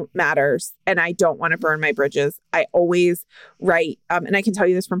 professional matters. And I don't want to burn my bridges. I always write, and I can tell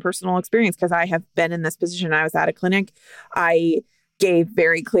you this from personal experience because I have been in this position. I was at a clinic. I gave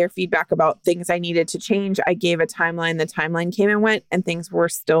very clear feedback about things I needed to change. I gave a timeline. The timeline came and went, and things were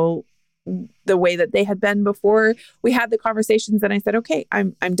still the way that they had been before we had the conversations. And I said, okay,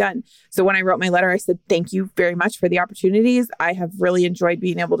 I'm done. So when I wrote my letter, I said, thank you very much for the opportunities. I have really enjoyed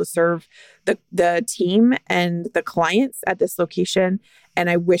being able to serve the team and the clients at this location. And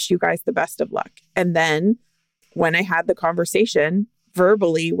I wish you guys the best of luck. And then when I had the conversation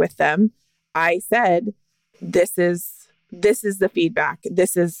verbally with them, I said, this is the feedback.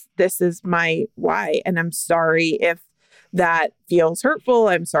 This is my why. And I'm sorry if that feels hurtful.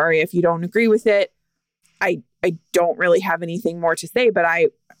 I'm sorry if you don't agree with it. I don't really have anything more to say, but I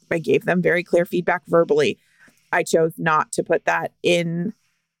gave them very clear feedback verbally. I chose not to put that in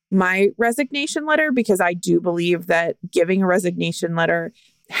my resignation letter because I do believe that giving a resignation letter,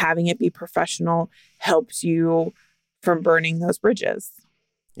 having it be professional, helps you from burning those bridges.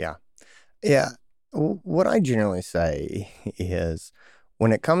 Yeah. Yeah. What I generally say is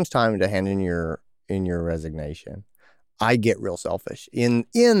when it comes time to hand in your resignation, I get real selfish. In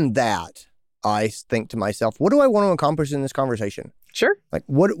that, I think to myself, what do I want to accomplish in this conversation? Sure. Like,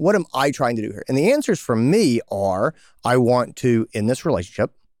 what am I trying to do here? And the answers from me are, I want to, in this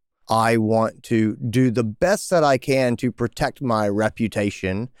relationship, I want to do the best that I can to protect my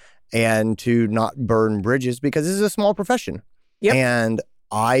reputation and to not burn bridges because this is a small profession. Yep. And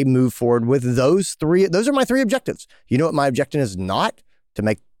I move forward with those 3. Those are my 3 objectives. You know what my objective is? Not to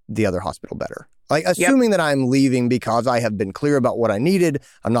make the other hospital better. Like, assuming that I'm leaving because I have been clear about what I needed,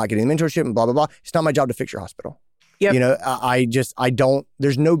 I'm not getting mentorship and blah, blah, blah. It's not my job to fix your hospital. Yep. You know, I don't,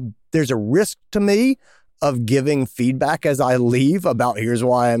 there's a risk to me of giving feedback as I leave about here's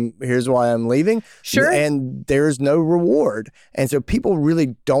why I'm leaving. Sure. And there's no reward. And so people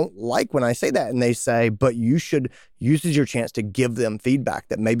really don't like when I say that. And they say, but you should use your chance to give them feedback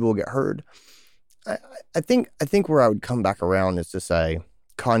that maybe will get heard. I think where I would come back around is to say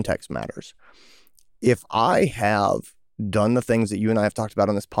context matters. If I have done the things that you and I have talked about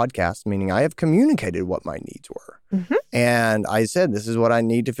on this podcast, meaning I have communicated what my needs were, and I said, this is what I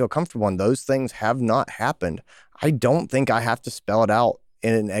need to feel comfortable, and those things have not happened, I don't think I have to spell it out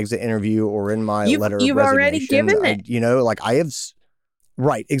in an exit interview or in my letter of resignation. You've already given it. I have...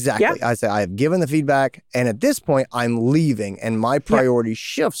 Right, exactly. Yeah. I say I have given the feedback, and at this point, I'm leaving, and my priority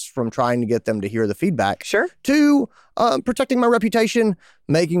shifts from trying to get them to hear the feedback to protecting my reputation,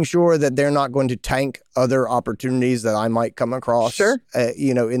 making sure that they're not going to tank other opportunities that I might come across,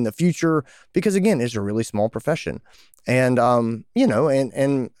 in the future. Because again, it's a really small profession, and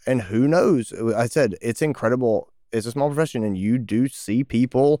and who knows? I said it's incredible. It's a small profession, and you do see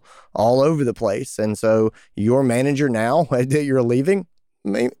people all over the place, and so your manager now that you're leaving,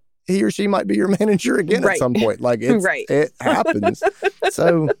 maybe he or she might be your manager again at some point. Like it happens.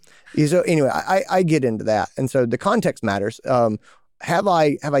 So anyway, I get into that. And so the context matters. Have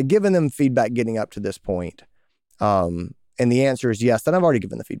I given them feedback getting up to this point? And the answer is yes. Then I've already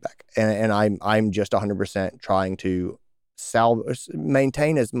given the feedback, and I'm just 100% trying to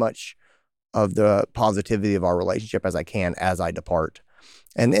maintain as much of the positivity of our relationship as I can as I depart.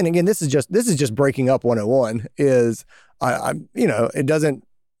 And then again, this is just breaking up 101 is I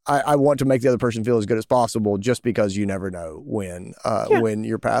want to make the other person feel as good as possible just because you never know when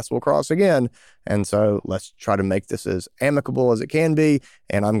your paths will cross again. And so let's try to make this as amicable as it can be.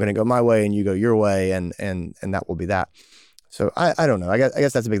 And I'm going to go my way and you go your way. And that will be that. So I don't know. I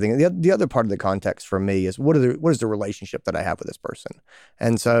guess that's a big thing. The other part of the context for me is what is the relationship that I have with this person?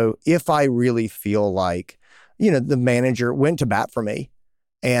 And so if I really feel like the manager went to bat for me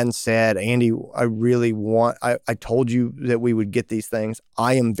and said, Andy, I told you that we would get these things.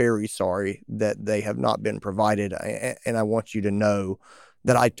 I am very sorry that they have not been provided. And I want you to know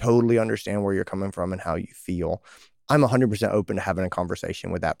that I totally understand where you're coming from and how you feel. I'm 100% open to having a conversation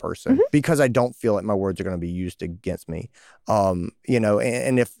with that person because I don't feel like my words are going to be used against me. And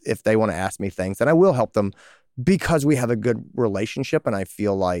if they want to ask me things, then I will help them because we have a good relationship and I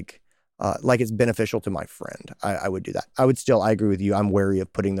feel like it's beneficial to my friend. I would do that. I agree with you. I'm wary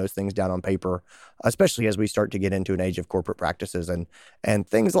of putting those things down on paper, especially as we start to get into an age of corporate practices and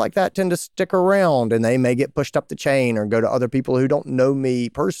things like that tend to stick around and they may get pushed up the chain or go to other people who don't know me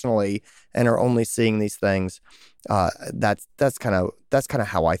personally and are only seeing these things. That's kind of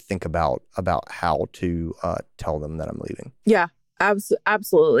how I think about how to tell them that I'm leaving. Yeah.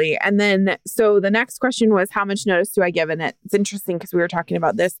 Absolutely. And then, so the next question was, how much notice do I give? And it's interesting because we were talking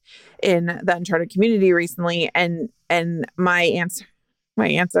about this in the Uncharted community recently. And my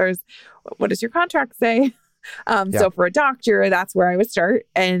answer is, what does your contract say? So for a doctor, that's where I would start.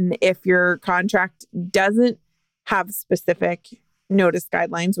 And if your contract doesn't have specific notice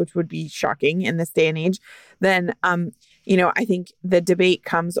guidelines, which would be shocking in this day and age, then, I think the debate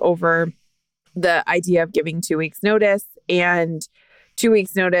comes over the idea of giving 2 weeks notice, and 2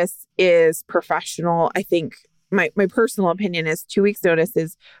 weeks notice is professional. I think my personal opinion is 2 weeks notice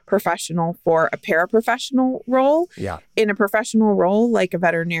is professional for a paraprofessional role. Yeah. In a professional role, like a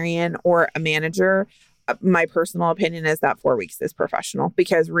veterinarian or a manager, my personal opinion is that 4 weeks is professional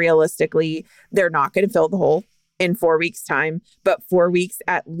because realistically, they're not going to fill the hole in 4 weeks time, but 4 weeks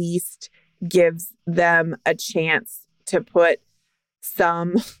at least gives them a chance to put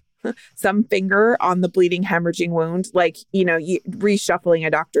some finger on the bleeding, hemorrhaging wound. Like, reshuffling a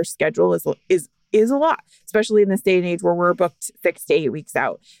doctor's schedule is a lot, especially in this day and age where we're booked 6 to 8 weeks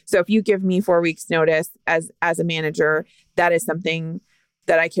out. So if you give me 4 weeks notice as a manager, that is something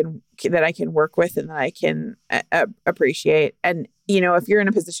that I can work with and that I can appreciate. And, if you're in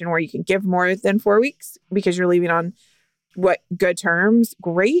a position where you can give more than 4 weeks because you're leaving on good terms,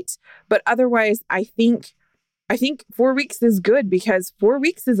 great. But otherwise, I think 4 weeks is good because 4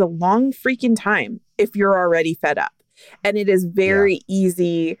 weeks is a long freaking time if you're already fed up. And it is very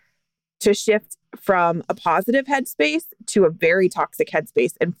easy to shift from a positive headspace to a very toxic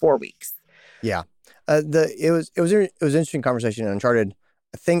headspace in 4 weeks. Yeah. It was an interesting conversation in Uncharted.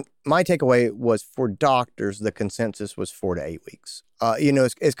 I think my takeaway was for doctors, the consensus was 4 to 8 weeks.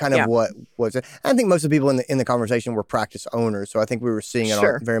 It's kind of what was it. I think most of the people in the conversation were practice owners. So I think we were seeing it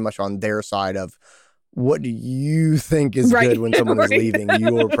very much on their side of, what do you think is good when someone is leaving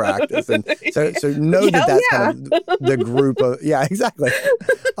your practice? And so know that's kind of the group of, exactly.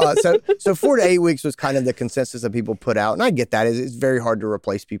 So 4 to 8 weeks was kind of the consensus that people put out. And I get that. It's very hard to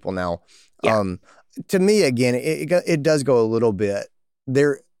replace people now. Yeah. To me, again, it does go a little bit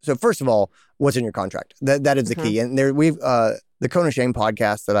there. So first of all, what's in your contract? That is the key. And we've, the Cone of Shame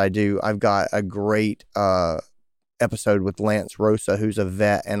podcast that I do, I've got a great, episode with Lance Rosa, who's a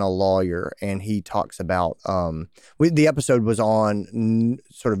vet and a lawyer, and he talks about the episode was on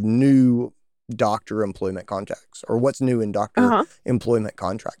sort of new doctor employment contracts or what's new in doctor employment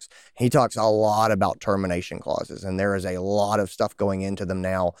contracts. He talks a lot about termination clauses, and there is a lot of stuff going into them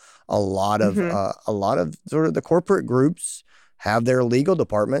now. A lot of sort of the corporate groups have their legal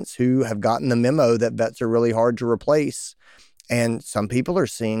departments who have gotten the memo that vets are really hard to replace. And some people are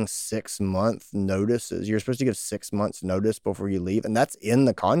seeing 6-month notices. You're supposed to give 6 months notice before you leave. And that's in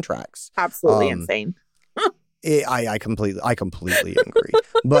the contracts. Absolutely insane. I completely agree.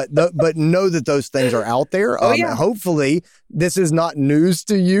 But know that those things are out there. Hopefully this is not news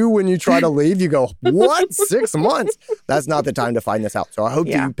to you when you try to leave. You go, what? 6 months? That's not the time to find this out. So I hope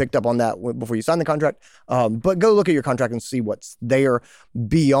that you picked up on that before you sign the contract. But go look at your contract and see what's there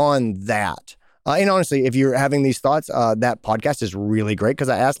beyond that. And honestly, if you're having these thoughts, that podcast is really great because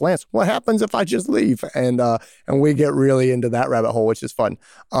I asked Lance, what happens if I just leave? And we get really into that rabbit hole, which is fun.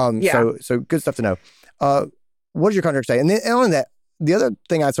 So good stuff to know. What does your contract say? And then on that, the other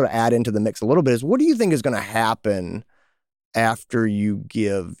thing I sort of add into the mix a little bit is, what do you think is going to happen after you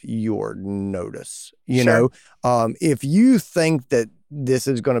give your notice? You know, if you think that this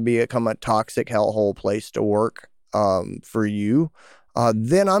is going to become a toxic hellhole place to work for you,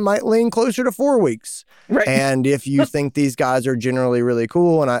 then I might lean closer to 4 weeks. Right. And if you think these guys are generally really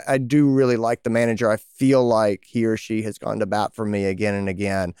cool, and I do really like the manager, I feel like he or she has gone to bat for me again and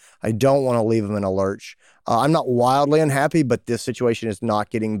again. I don't want to leave them in a lurch. I'm not wildly unhappy, but this situation is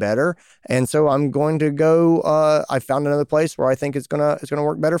not getting better. And so I'm going to go, I found another place where I think it's gonna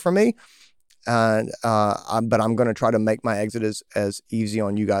work better for me. but I'm going to try to make my exit as easy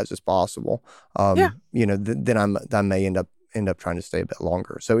on you guys as possible. Then I may end up trying to stay a bit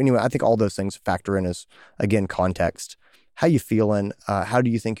longer. So anyway, I think all those things factor in as, again, context. How you feeling? How do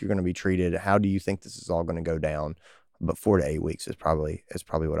you think you're going to be treated? How do you think this is all going to go down? But 4 to 8 weeks is probably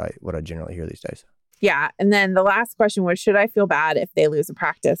what I generally hear these days. Yeah. And then the last question was, should I feel bad if they lose a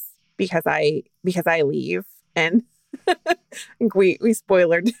practice because I leave? And I think we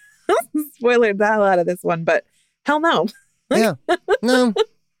spoilered the hell out of this one, but hell no. Yeah. No.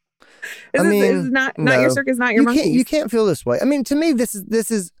 This is not your circus, not your monkey. You can't feel this way. I mean, to me, this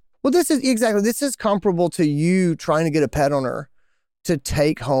is comparable to you trying to get a pet owner to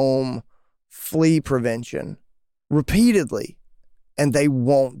take home flea prevention repeatedly, and they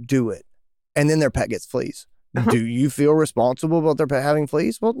won't do it. And then their pet gets fleas. Uh-huh. Do you feel responsible about their pet having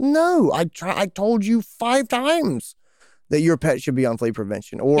fleas? Well, no. I told you 5 times that your pet should be on flea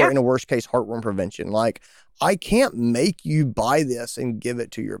prevention, or in a worst case, heartworm prevention. Like, I can't make you buy this and give it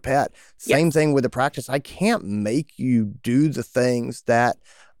to your pet. Same thing with the practice. I can't make you do the things that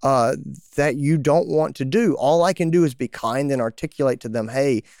you don't want to do. All I can do is be kind and articulate to them,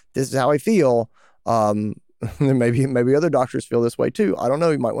 hey, this is how I feel. Maybe other doctors feel this way too. I don't know.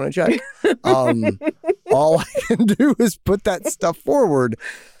 You might want to check. All I can do is put that stuff forward.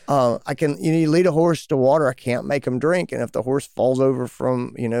 I can, you lead a horse to water. I can't make him drink. And if the horse falls over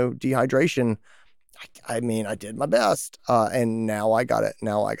from, dehydration, I did my best. And now I got it.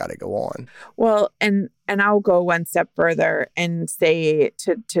 Now I got to go on. Well, and I'll go one step further and say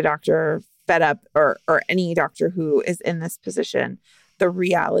to Dr. Fed Up or any doctor who is in this position, the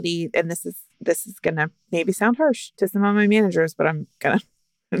reality, and this is going to maybe sound harsh to some of my managers, but I'm going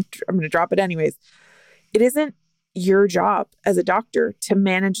to drop it anyways. It isn't your job as a doctor to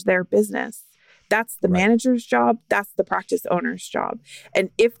manage their business. That's the manager's job. That's the practice owner's job.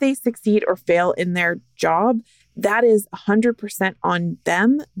 And if they succeed or fail in their job, that is 100% on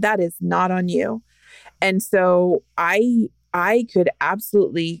them. That is not on you. And so I could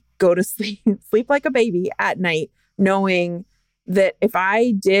absolutely go to sleep like a baby at night, knowing that if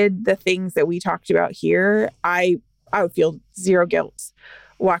I did the things that we talked about here, I would feel zero guilt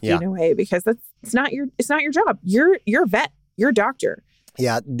walking away, because it's not your job. You're a vet, you're a doctor.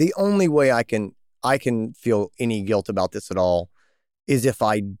 Yeah. The only way I can feel any guilt about this at all is if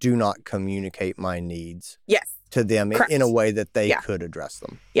I do not communicate my needs to them in a way that they could address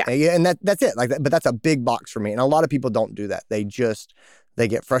them. Yeah. And that's it. Like that, but that's a big box for me. And a lot of people don't do that. They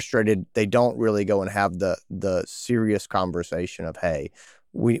get frustrated. They don't really go and have the serious conversation of, hey,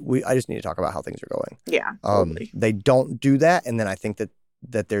 I just need to talk about how things are going. Yeah. Totally. They don't do that. And then I think that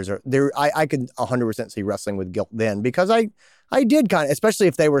I could 100% see wrestling with guilt then, because I did kind of, especially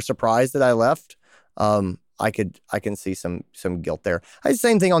if they were surprised that I left. I can see some guilt there.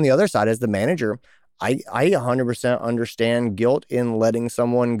 Same thing on the other side as the manager. I 100% understand guilt in letting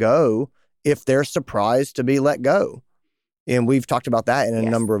someone go if they're surprised to be let go. And we've talked about that in a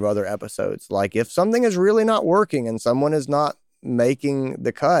number of other episodes. Like, if something is really not working and someone is not making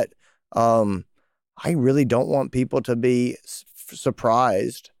the cut, I really don't want people to be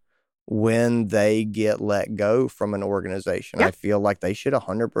surprised when they get let go from an organization. I feel like they should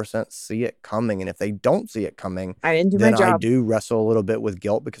 100% see it coming. And if they don't see it coming, I didn't do my job. I do wrestle a little bit with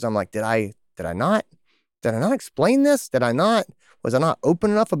guilt, because I'm like, did I not explain this? Was I not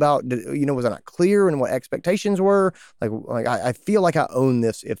open enough about, was I not clear in what expectations were? Like I feel like I own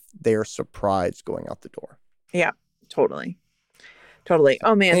this if they're surprised going out the door. Yeah, totally.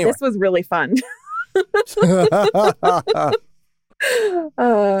 Oh man, anyway. This was really fun.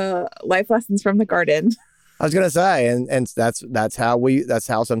 Life lessons from the garden. I was gonna say, and that's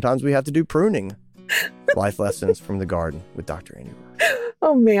how sometimes we have to do pruning. Life lessons from the garden with Dr. Andy.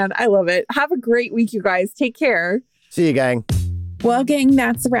 Oh man, I love it. Have a great week, you guys. Take care. See you, gang. Well, gang,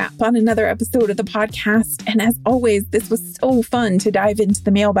 that's a wrap on another episode of the podcast. And as always, this was so fun to dive into the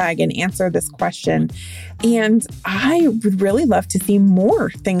mailbag and answer this question. And I would really love to see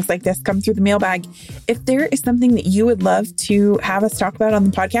more things like this come through the mailbag. If there is something that you would love to have us talk about on the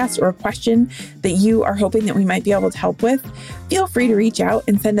podcast, or a question that you are hoping that we might be able to help with, feel free to reach out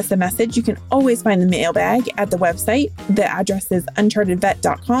and send us a message. You can always find the mailbag at the website. The address is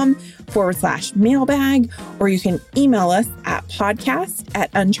unchartedvet.com/mailbag, or you can email us at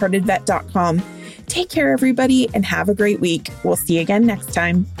podcast@unchartedvet.com. Take care, everybody, and have a great week. We'll see you again next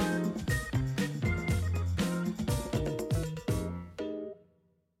time.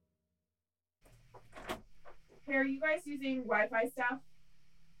 Hey, are you guys using Wi-Fi stuff?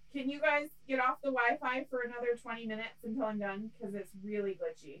 Can you guys get off the Wi-Fi for another 20 minutes until I'm done? Because it's really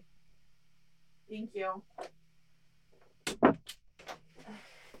glitchy. Thank you.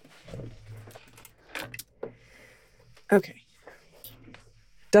 Okay.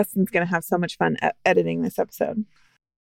 Dustin's going to have so much fun editing this episode.